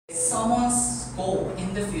someone's goal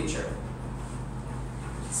in the future.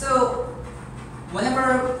 So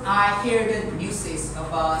whenever I hear the news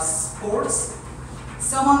about sports,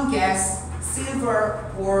 someone gets silver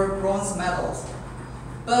or bronze medals.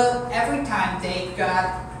 But every time they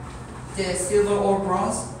got the silver or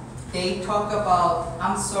bronze, they talk about,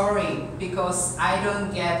 I'm sorry because I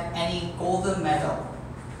don't get any golden medal.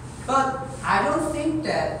 But I don't think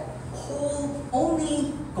that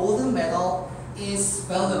only golden medal is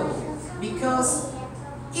valuable, because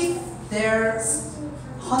if there's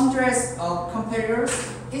hundreds of competitors,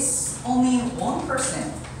 it's only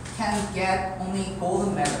 1% can get only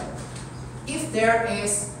golden medal. If there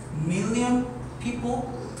is million people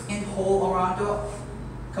in whole around the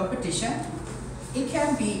competition, it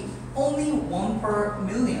can be only 1 per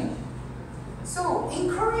million. So in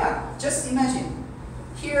Korea, just imagine,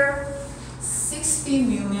 here 60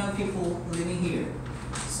 million people living here.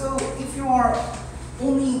 So if you are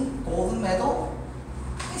only golden medal,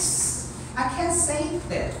 I can't say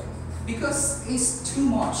that because it's too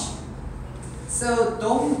much. So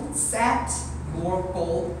don't set your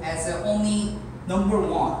goal as only number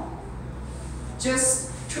one.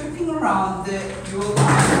 Just tripping around your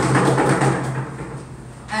life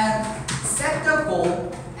and set the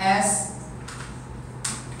goal as,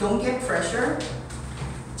 don't get pressure,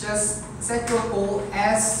 just set your goal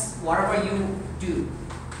as whatever you do.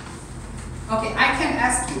 Okay, I can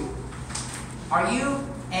ask you, are you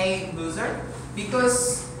a loser?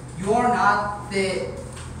 Because you are not the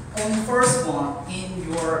only first one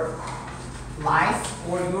in your life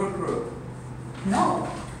or your group. No.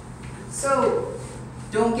 So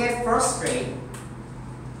don't get frustrated,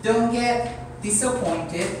 don't get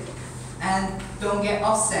disappointed, and don't get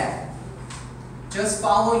upset. Just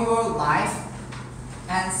follow your life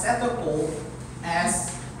and set a goal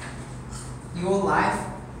as your life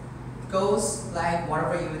goes like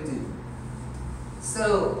whatever you do.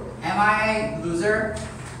 So, am I a loser?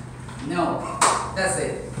 No. That's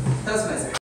it. That's my answer.